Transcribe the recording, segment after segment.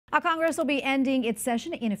Congress will be ending its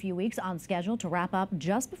session in a few weeks, on schedule to wrap up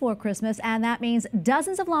just before Christmas, and that means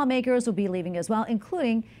dozens of lawmakers will be leaving as well,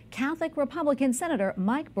 including Catholic Republican Senator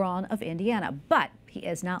Mike Braun of Indiana. But he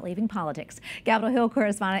is not leaving politics. Capitol Hill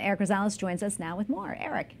correspondent Erik Rosales joins us now with more.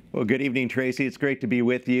 Erik. Well, good evening, Tracy. It's great to be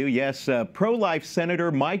with you. Yes, pro-life Senator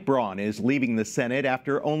Mike Braun is leaving the Senate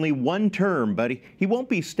after only one term, but he won't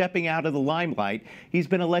be stepping out of the limelight. He's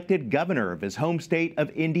been elected governor of his home state of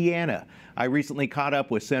Indiana. I recently caught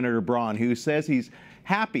up with Senator Braun, who says he's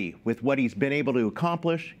happy with what he's been able to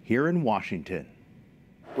accomplish here in Washington.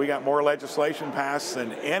 We got more legislation passed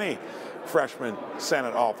than any freshman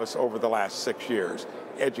Senate office over the last 6 years.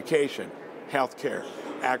 Education, health care,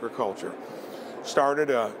 agriculture. Started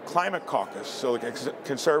a climate caucus, so the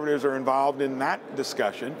conservatives are involved in that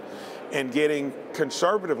discussion and getting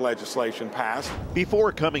conservative legislation passed.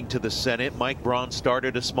 Before coming to the Senate, Mike Braun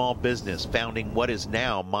started a small business, founding what is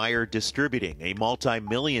now Meyer Distributing, a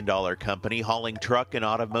multi-million-dollar company hauling truck and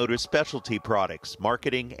automotive specialty products,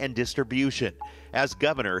 marketing, and distribution. As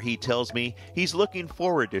governor, he tells me he's looking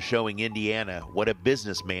forward to showing Indiana what a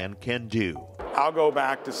businessman can do. I'll go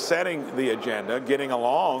back to setting the agenda, getting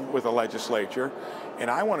along with the legislature,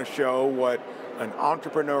 and I want to show what an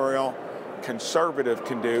entrepreneurial conservative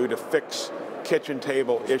can do to fix kitchen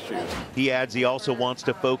table issues. He adds he also wants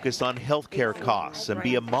to focus on health care costs and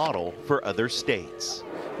be a model for other states.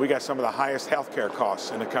 We got some of the highest health care costs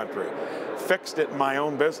in the country. Fixed it in my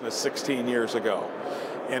own business 16 years ago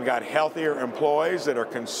and got healthier employees that are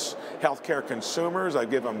health care consumers. I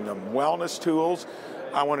give them the wellness tools.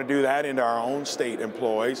 I want to do that into our own state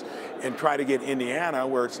employees and try to get Indiana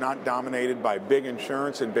where it's not dominated by big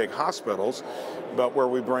insurance and big hospitals, but where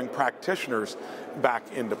we bring practitioners back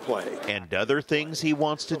into play. And other things he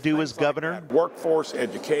wants to do as governor? Like workforce,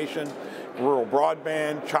 education, rural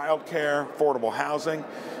broadband, child care, affordable housing.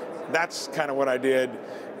 That's kind of what I did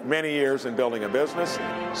many years in building a business.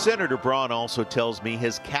 Senator Braun also tells me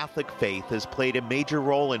his Catholic faith has played a major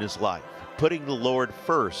role in his life. Putting the Lord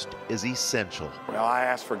first is essential. Well, I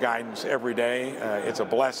ask for guidance every day. It's a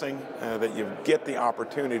blessing that you get the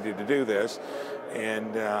opportunity to do this,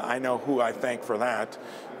 and I know who I thank for that.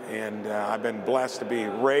 And I've been blessed to be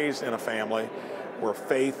raised in a family where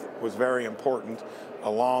faith was very important,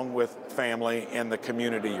 along with family and the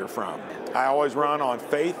community you're from. I always run on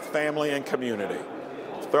faith, family, and community.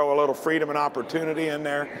 Throw a little freedom and opportunity in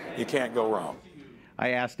there, you can't go wrong.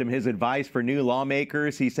 I asked him his advice for new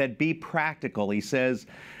lawmakers. He said, be practical. He says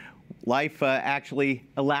life actually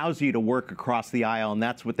allows you to work across the aisle, and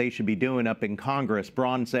that's what they should be doing up in Congress.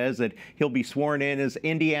 Braun says that he'll be sworn in as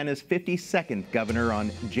Indiana's 52nd governor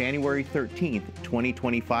on January 13th,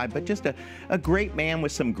 2025. But just a great man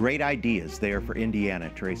with some great ideas there for Indiana,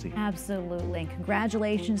 Tracy. Absolutely.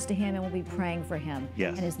 Congratulations to him, and we'll be praying for him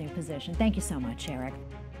in his new position. Thank you so much, Erik.